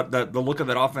Correa that the look of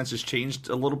that offense has changed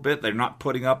a little bit. They're not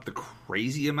putting up the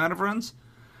crazy amount of runs.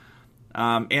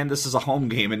 And this is a home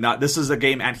game, and this is a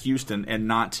game at Houston, and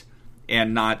not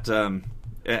on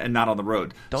the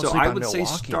road. So I would say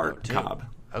start Cobb.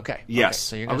 Okay. Yes.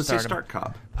 So you're I would say start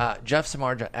Cobb. Jeff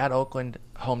Samardzija at Oakland,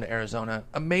 home to Arizona.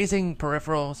 Amazing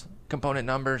peripherals, component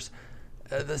numbers.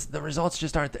 The results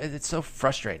just aren't. It's so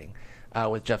frustrating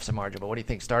with Jeff Samardzija. But what do you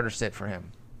think? Start or sit for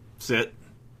him? Sit.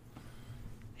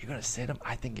 You're going to sit him?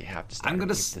 I think you have to start him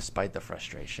despite the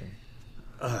frustration.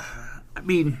 I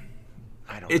mean,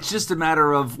 it's just a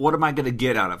matter of what am I going to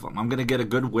get out of him? I'm going to get a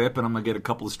good whip, and I'm going to get a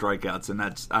couple of strikeouts, and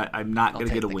I'm not going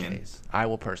to get a win. Case. I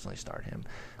will personally start him.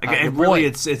 Really,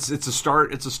 it's a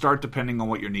start. It's a start depending on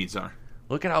what your needs are.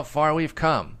 Look at how far we've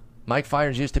come. Mike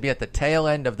Fiers used to be at the tail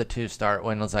end of the 2-start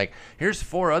when it was like, here's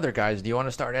 4 other guys. Do you want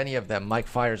to start any of them? Mike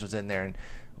Fiers was in there, and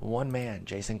one man,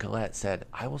 Jason Collette, said,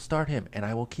 I will start him, and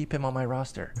I will keep him on my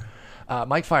roster.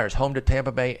 Mike Fiers, home to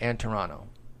Tampa Bay and Toronto.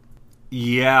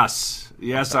 Yes,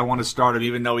 I want to start him,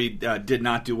 even though he did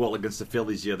not do well against the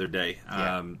Phillies the other day.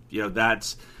 Yeah.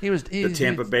 That's the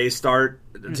Tampa Bay start.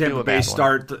 The Tampa Bay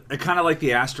start, kind of like the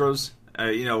Astros.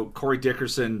 Corey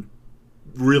Dickerson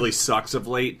really sucks of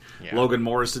late. Yeah. Logan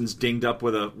Morrison's dinged up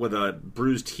with a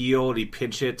bruised heel, and he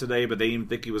pinch hit today, but they didn't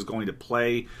think he was going to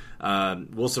play.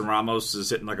 Wilson Ramos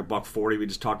is hitting like $140. We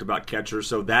just talked about catcher,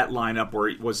 so that lineup where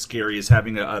it was scary is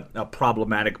having a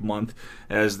problematic month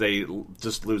as they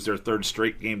just lose their 3rd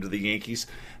straight game to the Yankees.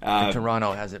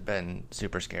 Toronto hasn't been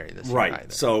super scary this year either.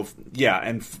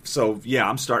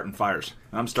 I'm starting Fiers.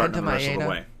 I'm starting him the rest of the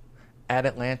way. At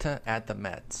Atlanta, at the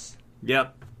Mets.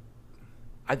 Yep.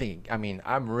 I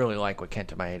really like what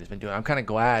Kenta Maeda's been doing. I'm kind of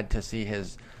glad to see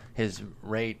his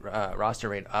roster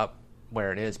rate up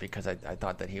where it is because I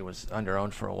thought that he was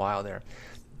under-owned for a while there.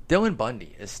 Dylan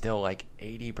Bundy is still like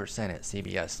 80% at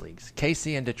CBS leagues.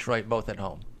 KC and Detroit both at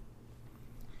home.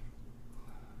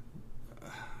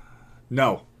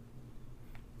 No.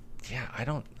 Yeah, I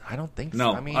don't think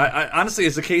so. No, I honestly,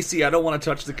 as a KC, I don't want to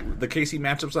touch the KC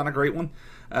matchup's on a great one.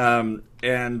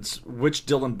 And which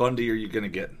Dylan Bundy are you going to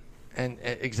get? And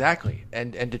exactly,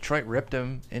 and Detroit ripped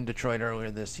him in Detroit earlier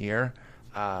this year.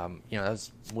 That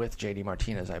was with JD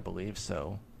Martinez, I believe.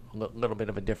 So a little bit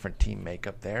of a different team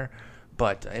makeup there,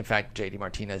 but in fact, JD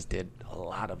Martinez did a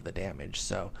lot of the damage.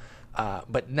 So,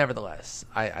 but nevertheless,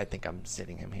 I think I'm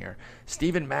sitting him here.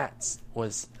 Steven Matz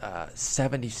was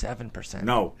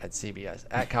 77% at CBS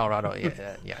at Colorado.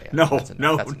 Yeah. No.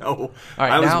 All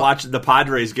right, I was watching the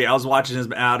Padres game. I was watching his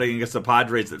outing against the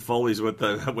Padres at Foley's with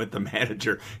the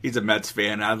manager. He's a Mets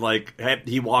fan. I'm like,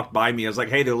 he walked by me. I was like,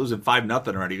 hey, they're losing 5-0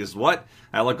 already. He goes, what?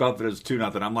 I look up and it was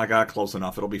 2-0. I'm like, close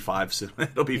enough. It'll be 5 soon.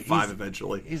 It'll be 5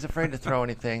 eventually. He's afraid to throw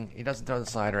anything. He doesn't throw the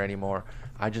slider anymore.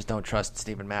 I just don't trust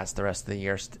Steven Matz the rest of the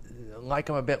year. Like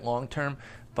him a bit long term,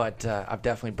 but I've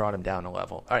definitely brought him down a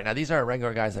level. All right, now these are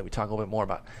regular guys that we talk a little bit more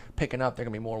about picking up. They're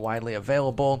going to be more widely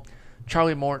available.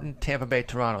 Charlie Morton, Tampa Bay,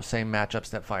 Toronto, same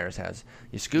matchups that Fiers has.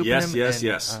 You scoop him?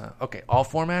 Yes. Okay, all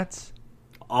formats?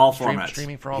 All formats.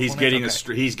 Streaming for all he's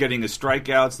formats? He's getting his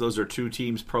strikeouts. Those are 2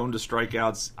 teams prone to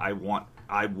strikeouts. I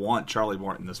want Charlie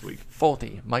Morton this week.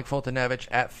 Fulte, Mike Fultonevich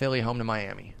at Philly, home to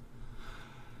Miami.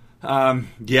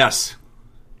 Yes.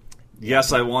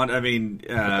 Yes, I want. Those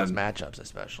matchups,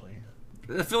 especially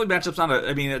the Philly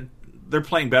matchups. They're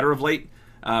playing better of late.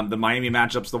 The Miami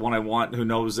matchup's the one I want. Who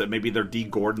knows that maybe they're D.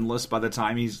 Gordon-less by the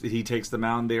time he takes the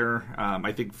mound there.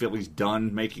 I think Philly's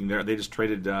done making they just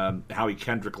traded Howie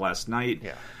Kendrick last night.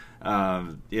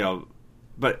 Yeah.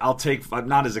 But I'm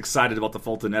not as excited about the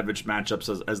Fultonevich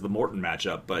matchups as the Morton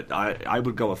matchup. But I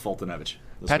would go with Fultonevich.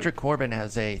 Patrick Corbin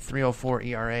has a 3.04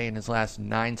 ERA in his last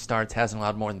 9 starts, hasn't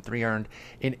allowed more than 3 earned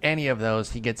in any of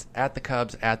those. He gets at the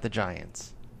Cubs, at the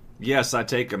Giants. Yes, I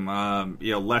take him.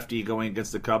 Lefty going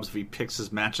against the Cubs if he picks his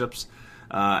matchups,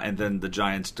 and then the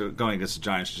Giants going against the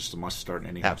Giants just a must start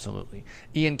anyhow. Absolutely.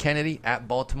 Ian Kennedy at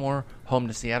Baltimore, home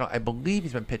to Seattle. I believe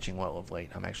he's been pitching well of late.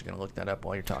 I'm actually going to look that up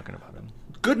while you're talking about him.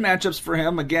 Good matchups for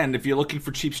him. Again, if you're looking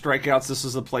for cheap strikeouts, this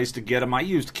is the place to get him. I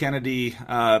used Kennedy.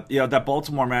 That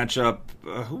Baltimore matchup.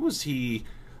 Who was he?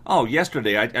 Oh,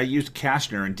 yesterday I used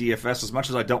Cashner in DFS. As much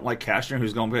as I don't like Cashner,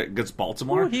 who's going against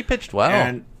Baltimore, he pitched well.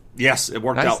 And yes, it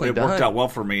worked Nicely out. It done. worked out well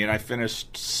for me, and I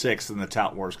finished 6th in the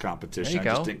Tout Wars competition. I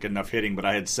just didn't get enough hitting, but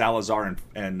I had Salazar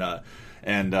and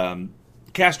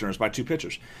Cashner as my 2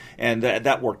 pitchers, and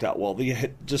that worked out well.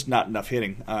 Just not enough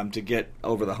hitting to get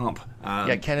over the hump.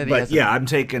 Kennedy. I'm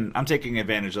taking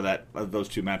advantage of those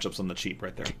 2 matchups on the cheap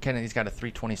right there. Kennedy's got a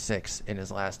 3.26 in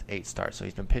his last 8 starts, so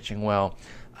he's been pitching well.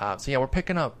 We're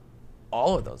picking up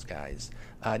all of those guys.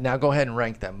 Now go ahead and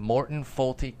rank them: Morton,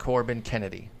 Fulte, Corbin,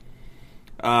 Kennedy.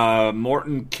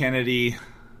 Morton, Kennedy,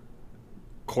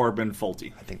 Corbin,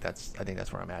 Fulte. I think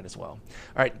that's where I'm at as well. All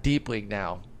right, deep league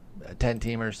now.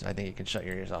 10-teamers, I think you can shut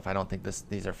your ears off. I don't think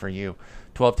these are for you.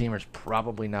 12-teamers,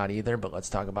 probably not either, but let's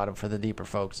talk about them for the deeper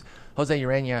folks. Jose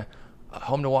Urena,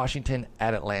 home to Washington,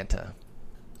 at Atlanta.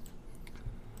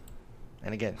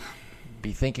 And again,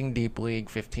 be thinking deep league,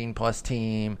 15-plus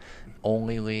team,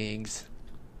 only leagues.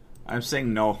 I'm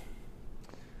saying no.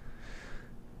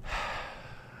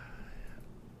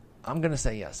 I'm going to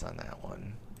say yes on that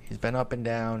one. He's been up and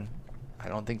down. I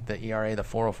don't think the ERA, the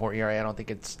 4.04 ERA, I don't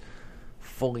think it's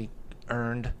fully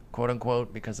earned, quote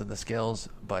unquote, because of the skills.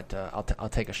 But I'll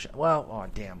take a shot. Well, oh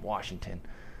damn, Washington.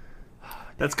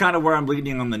 That's kind of where I'm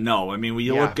leaning on the no. I mean, when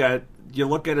you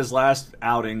look at his last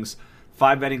outings,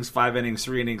 5 innings, 5 innings,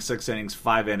 3 innings, 6 innings,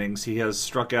 5 innings. He has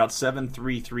struck out 7,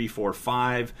 3, 3, 4,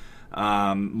 5.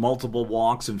 Multiple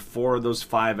walks in 4 of those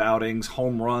 5 outings.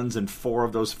 Home runs in 4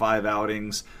 of those 5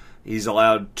 outings. He's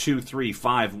allowed 2, 3,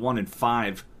 5, 1, and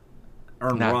 5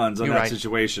 earned runs on that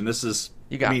situation. This is,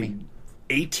 you got me.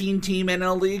 18-team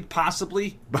NL League,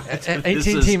 possibly.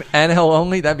 18-team NL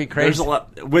only? That'd be crazy. There's a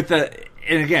lot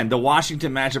and again, the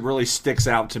Washington matchup really sticks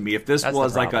out to me. If this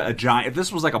was like a giant, if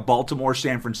this was like a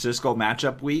Baltimore-San Francisco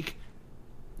matchup week,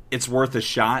 it's worth a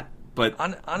shot. But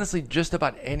honestly, just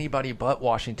about anybody but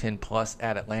Washington plus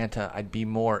at Atlanta, I'd be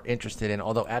more interested in.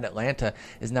 Although at Atlanta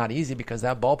is not easy because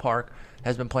that ballpark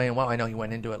has been playing well. I know he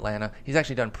went into Atlanta. He's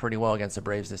actually done pretty well against the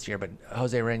Braves this year. But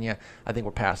Jose Urena, I think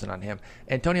we're passing on him.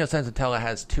 Antonio Senzatella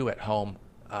has 2 at home,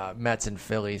 Mets and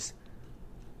Phillies.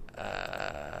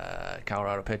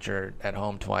 Colorado pitcher at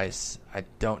home twice. I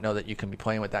don't know that you can be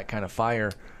playing with that kind of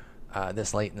fire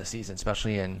this late in the season,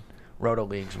 especially in roto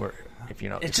leagues where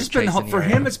it's just been for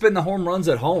him. It's been the home runs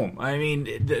at home. I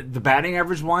mean, the batting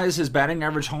average wise, his batting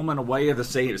average home and away are the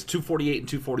same. It's 248 and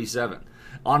 247.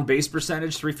 On base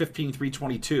percentage, 315,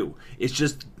 322. It's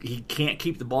just he can't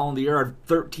keep the ball in the air.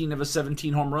 13 of his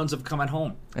 17 home runs have come at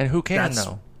home. And who can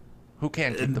though? Who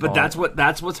can keep the ball? But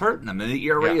that's what's hurting them. And the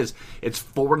ERA is it's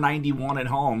 491 at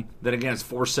home. Then again, it's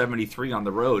 473 on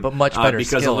the road. But much better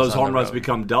because of those home runs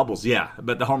become doubles. Yeah,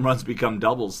 but the home runs become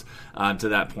doubles to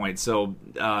that point. So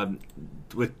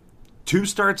with 2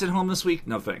 starts at home this week,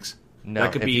 no thanks. No,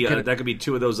 that could be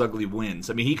 2 of those ugly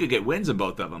wins. I mean, he could get wins in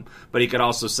both of them, but he could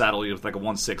also saddle you with like a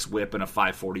 1.6 WHIP and a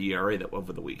 5.40 ERA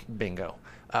over the week. Bingo.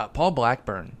 Paul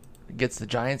Blackburn gets the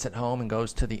Giants at home and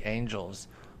goes to the Angels.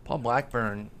 Paul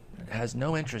Blackburn has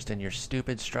no interest in your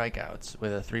stupid strikeouts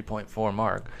with a 3.4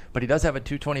 mark, but he does have a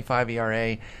 2.25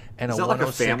 ERA and a 106 like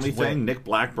a family thing? Nick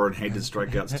Blackburn hated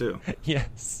strikeouts too.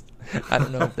 Yes. I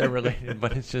don't know if they're related,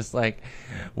 but it's just like,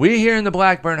 we here in the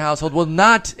Blackburn household will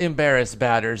not embarrass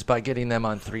batters by getting them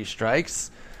on 3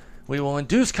 strikes. We will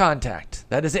induce contact.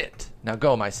 That is it. Now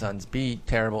go, my sons. Be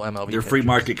terrible MLB They're pitchers. Free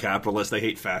market capitalists. They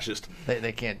hate fascists.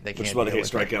 They can't. Which is why they hate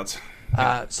strikeouts.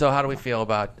 So how do we feel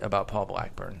about Paul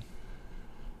Blackburn?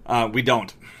 We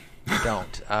don't. We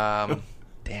don't. Damn.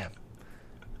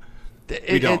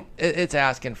 We don't. It's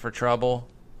asking for trouble,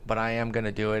 but I am going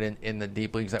to do it in the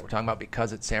deep leagues that we're talking about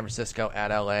because it's San Francisco at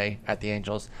LA at the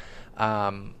Angels.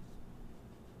 God,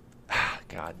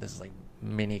 this is like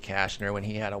mini Cashner when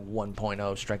he had a 1.0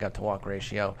 strikeout to walk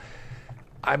ratio.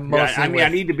 I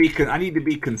need to be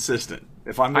consistent.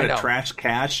 If I'm going to trash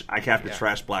Cash, I have to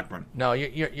trash Blackburn. No,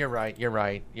 you're right. You're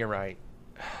right.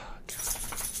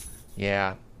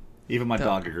 Yeah. Even my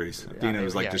dog agrees. Dina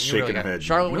was just shaking really her head.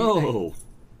 Charlotte, no.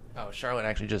 Oh, Charlotte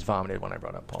actually just vomited when I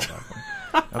brought up Paul Blackburn.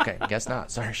 Okay, guess not.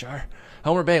 Sorry, Char.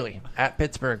 Homer Bailey at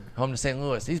Pittsburgh, home to St.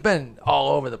 Louis. He's been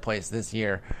all over the place this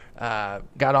year.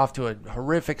 Got off to a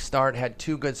horrific start, had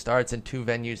 2 good starts in 2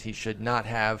 venues he should not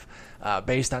have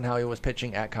based on how he was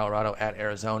pitching at Colorado, at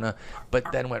Arizona,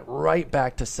 but then went right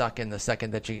back to sucking the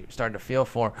second that you started to feel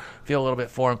a little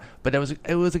bit for him. But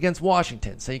it was against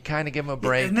Washington, so you kind of give him a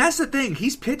break. And that's the thing.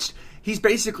 He's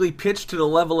basically pitched to the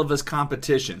level of his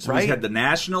competition. So right? He's the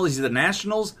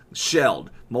Nationals,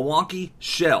 shelled. Milwaukee,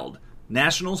 shelled.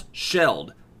 Nationals,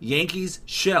 shelled. Yankees,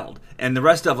 shelled. And the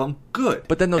rest of them, good.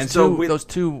 But then those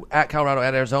two at Colorado,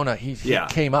 at Arizona, he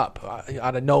came up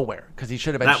out of nowhere because he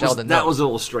should have been shelled. That was a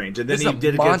little strange. And then he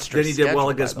did well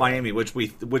against Miami, which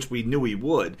we knew he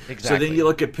would. Exactly. So then you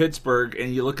look at Pittsburgh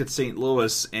and you look at St.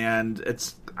 Louis, and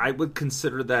I would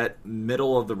consider that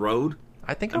middle of the road.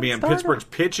 Pittsburgh's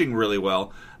pitching really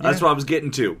well. That's what I was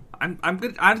getting to. I'm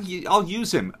good. I'll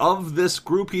use him. Of this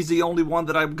group, he's the only one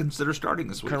that I would consider starting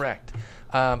this week. Correct.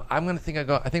 I think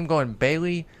I'm going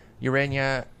Bailey,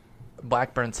 Urena,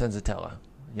 Blackburn, Senzatella.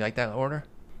 You like that order?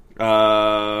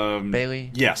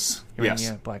 Bailey, yes,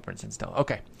 Urena, Blackburn, Senzatella.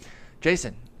 Okay,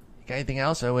 Jason, you got anything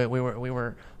else? We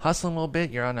were hustling a little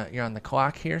bit. You're on the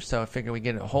clock here, so I figure we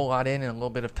get a whole lot in a little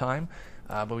bit of time.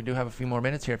 But we do have a few more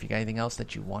minutes here if you got anything else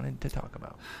that you wanted to talk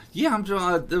about. Yeah,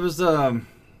 there was Aaron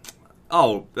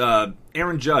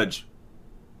Judge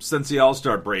since the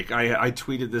All-Star break. I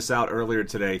tweeted this out earlier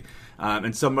today,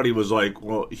 and somebody was like,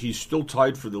 well, he's still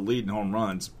tied for the lead in home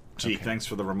runs. Gee, thanks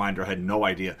for the reminder. I had no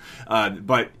idea.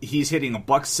 But he's hitting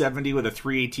 $170 with a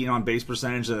 318 on base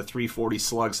percentage and a 340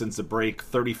 slug since the break,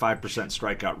 35%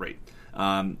 strikeout rate.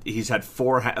 He's had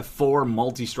four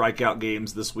multi-strikeout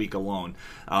games this week alone.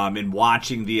 And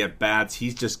watching the at-bats,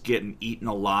 he's just getting eaten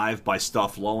alive by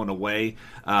stuff low and away.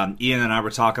 Ian and I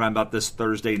were talking about this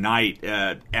Thursday night.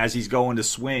 As he's going to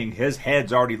swing, his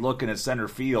head's already looking at center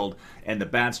field, and the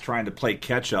bat's trying to play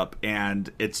catch-up,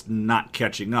 and it's not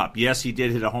catching up. Yes, he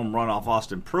did hit a home run off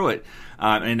Austin Pruitt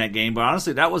in that game, but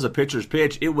honestly, that was a pitcher's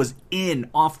pitch. It was in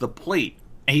off the plate.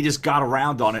 And he just got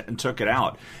around on it and took it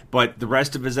out. But the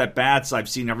rest of his at-bats, I've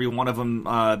seen every one of them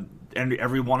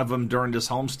during this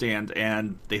homestand,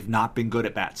 and they've not been good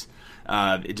at-bats.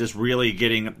 It just really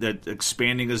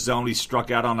expanding his zone. He struck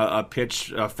out on a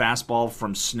fastball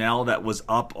from Snell that was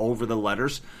up over the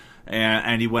letters,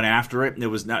 and he went after it, and it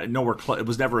was it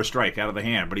was never a strike out of the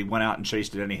hand, but he went out and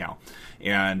chased it anyhow.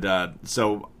 And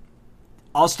so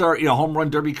All-Star, home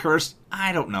run derby curse,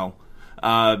 I don't know.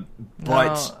 But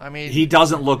no, I mean, he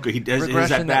doesn't look good.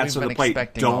 His at bats on the plate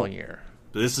don't. All year.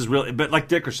 This is really, but like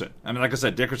Dickerson. I mean, like I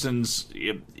said, Dickerson's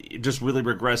just really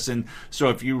regressing. So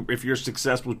if your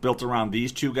success was built around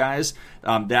these two guys,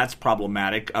 that's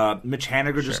problematic. Mitch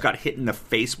Haniger just got hit in the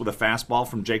face with a fastball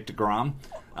from Jake DeGrom.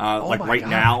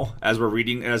 Now, as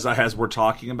we're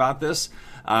talking about this.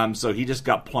 So he just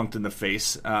got plunked in the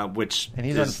face, and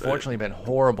he's unfortunately been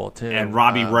horrible too. And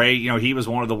Robbie Ray, he was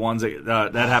one of the ones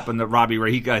that happened to Robbie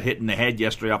Ray. He got hit in the head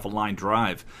yesterday off a line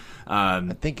drive.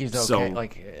 I think he's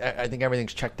okay. I think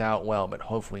everything's checked out well, but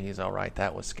hopefully he's all right.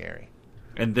 That was scary.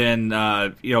 And then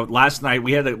last night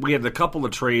we had a couple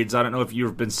of trades. I don't know if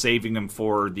you've been saving them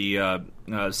for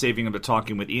saving them to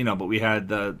talking with Eno, but we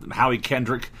had Howie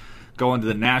Kendrick going to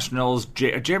the Nationals.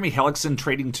 Jeremy Hellickson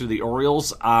trading to the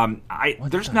Orioles.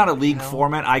 There's not a league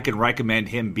format I can recommend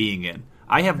him being in.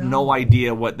 I have no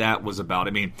idea what that was about.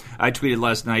 I mean, I tweeted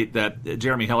last night that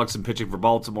Jeremy Hellickson pitching for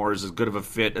Baltimore is as good of a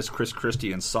fit as Chris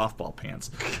Christie in softball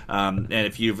pants. And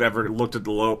if you've ever looked at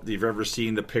you've ever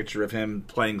seen the picture of him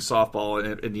playing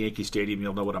softball in the Yankee Stadium,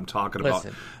 you'll know what I'm talking about.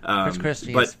 Chris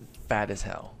Christie is fat as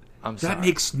hell. I'm sorry.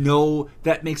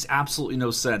 That makes absolutely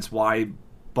no sense why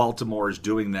Baltimore is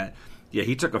doing that. Yeah,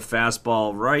 he took a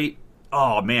fastball right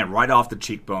off the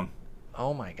cheekbone.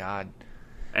 Oh my God.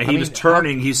 And he was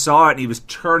turning. He saw it, and he was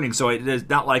turning. So it is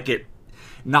not like a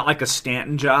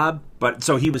Stanton job, but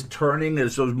so he was turning.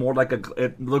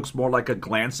 It looks more like a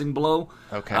glancing blow.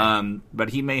 Okay. But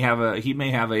he may have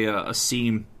a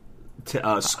seam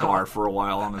scar for a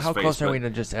while on his face. How close are we to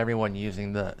just everyone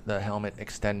using the helmet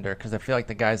extender? Because I feel like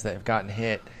the guys that have gotten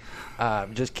hit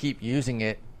just keep using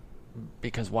it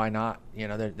because why not?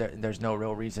 There's no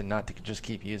real reason not to just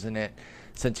keep using it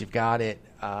since you've got it.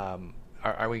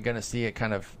 Are we going to see it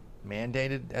kind of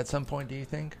mandated at some point, do you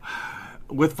think?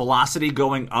 With velocity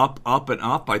going up, and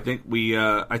up, I think we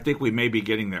may be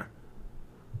getting there.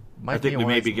 Might be a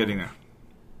wise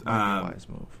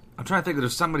move. I'm trying to think.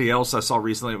 There's somebody else I saw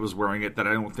recently that was wearing it that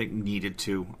I don't think needed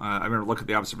to. I remember looking at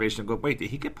the observation and go, wait, did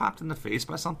he get popped in the face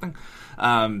by something?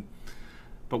 But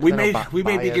we may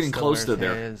be getting close to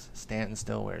there. Stanton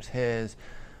still wears his.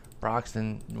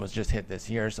 Broxton was just hit this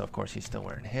year, so of course he's still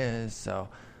wearing his. So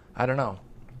I don't know.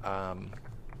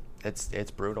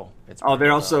 It's brutal.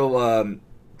 They're also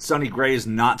Sonny Gray is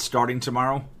not starting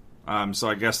tomorrow. So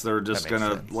I guess they're just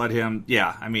gonna let him.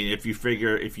 Yeah, I mean, if you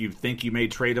think you may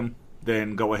trade him,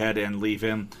 then go ahead and leave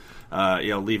him.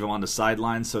 Leave him on the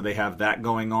sidelines. So they have that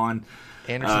going on.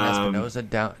 Anderson Espinosa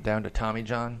down to Tommy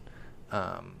John.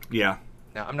 Yeah.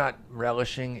 Now I'm not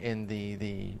relishing in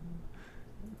the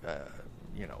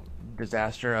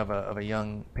disaster of a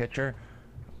young pitcher.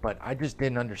 But I just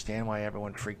didn't understand why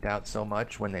everyone freaked out so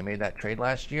much when they made that trade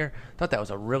last year. I thought that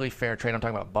was a really fair trade. I'm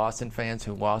talking about Boston fans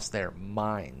who lost their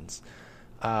minds.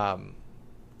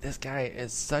 This guy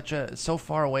is so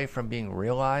far away from being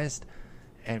realized.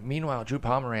 And meanwhile, Drew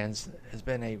Pomeranz has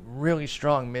been a really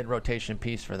strong mid-rotation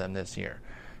piece for them this year.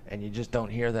 And you just don't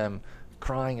hear them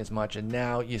crying as much. And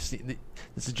now you see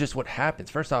this is just what happens.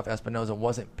 First off, Espinosa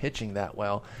wasn't pitching that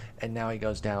well. And now he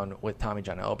goes down with Tommy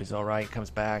John. I hope he's all right,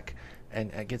 comes back.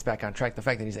 And gets back on track. The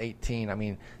fact that he's 18, I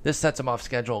mean, this sets him off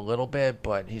schedule a little bit,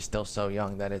 but he's still so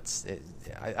young that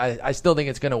I still think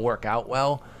it's going to work out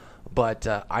well. But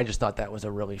I just thought that was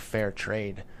a really fair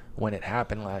trade when it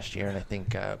happened last year, and I think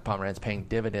Pomeranz paying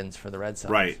dividends for the Red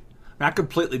Sox. Right. I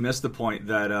completely missed the point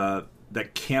that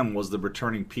Kim was the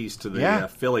returning piece to the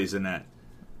Phillies in that.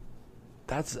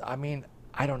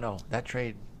 I don't know. That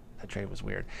trade was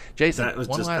weird. Jason,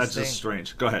 that's just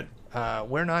strange. Go ahead.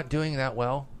 We're not doing that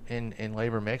well in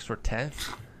labor mix. We're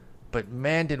 10th. But,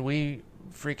 man, did we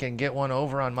freaking get one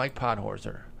over on Mike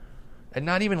Podhorzer. And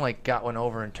not even, got one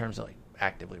over in terms of,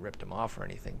 actively ripped him off or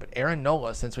anything. But Aaron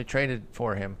Nola, since we traded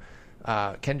for him,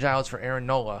 Ken Giles for Aaron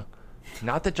Nola,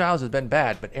 Not that Giles has been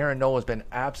bad, but Aaron Nola's been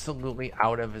absolutely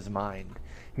out of his mind.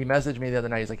 He messaged me the other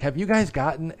night. He's like, have you guys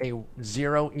gotten a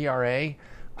 0 ERA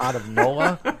out of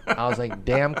Nola? I was like,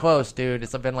 damn close, dude.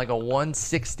 It's been like a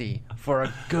 160 for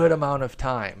a good amount of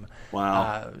time.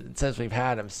 Wow. Since we've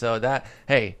had him. So that,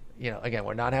 hey, again,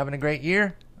 we're not having a great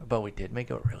year, but we did make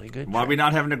a really good Why are we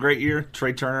not having a great year?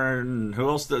 Trey Turner and who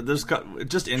else? There's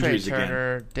just injuries Trey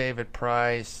Turner, again. David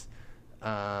Price.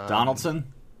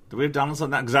 Donaldson? Do we have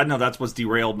Donaldson? Because I know that's what's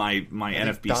derailed my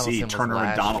NFBC. Turner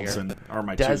and Donaldson are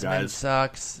my Desmond two guys. Desmond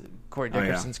sucks. Corey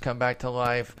Dickerson's come back to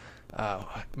life.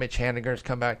 Mitch Haniger's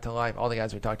come back to life. All the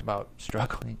guys we talked about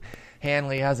struggling.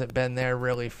 Hanley hasn't been there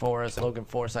really for us. Logan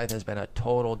Forsythe has been a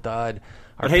total dud.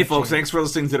 But hey, folks, thanks for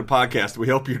listening to the podcast. We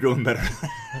hope you're doing better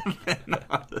than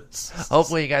us.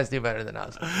 Hopefully you guys do better than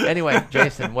us. Anyway,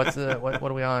 Jason, what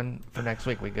are we on for next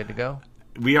week? We good to go?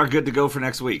 We are good to go for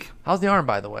next week. How's the arm,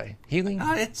 by the way? Healing?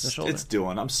 It's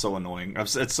doing. I'm so annoying.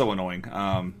 It's so annoying.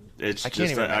 It's I can't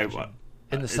just even imagine.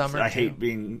 In the summer, I hate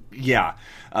being. Yeah,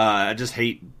 I just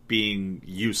hate being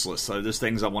useless. There's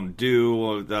things I want to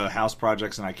do, the house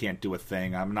projects, and I can't do a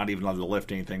thing. I'm not even allowed to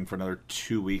lift anything for another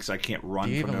 2 weeks. I can't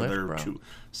run for another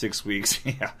 6 weeks.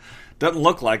 Yeah, doesn't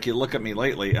look like you. Look at me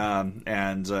lately. So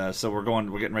we're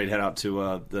getting ready to head out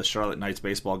to the Charlotte Knights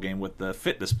baseball game with the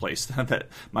fitness place that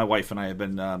my wife and I have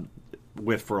been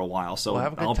with for a while. So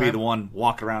I'll be the one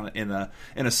walking around in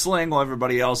a sling while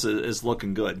everybody else is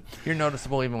looking good. You're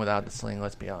noticeable even without the sling,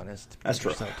 let's be honest. That's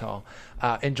true. You're so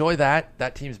tall. Enjoy that.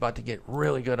 That team's about to get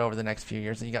really good over the next few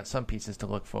years, and you got some pieces to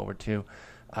look forward to.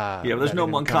 But there's no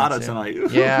Moncada tonight.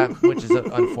 Yeah, which is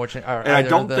unfortunate. And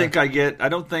I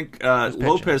don't think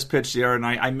Lopez pitched the other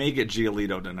night. I may get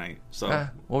Giolito tonight. So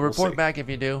we'll report back if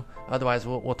you do. Otherwise,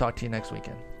 we'll talk to you next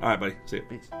weekend. All right, buddy. See you.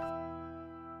 Peace.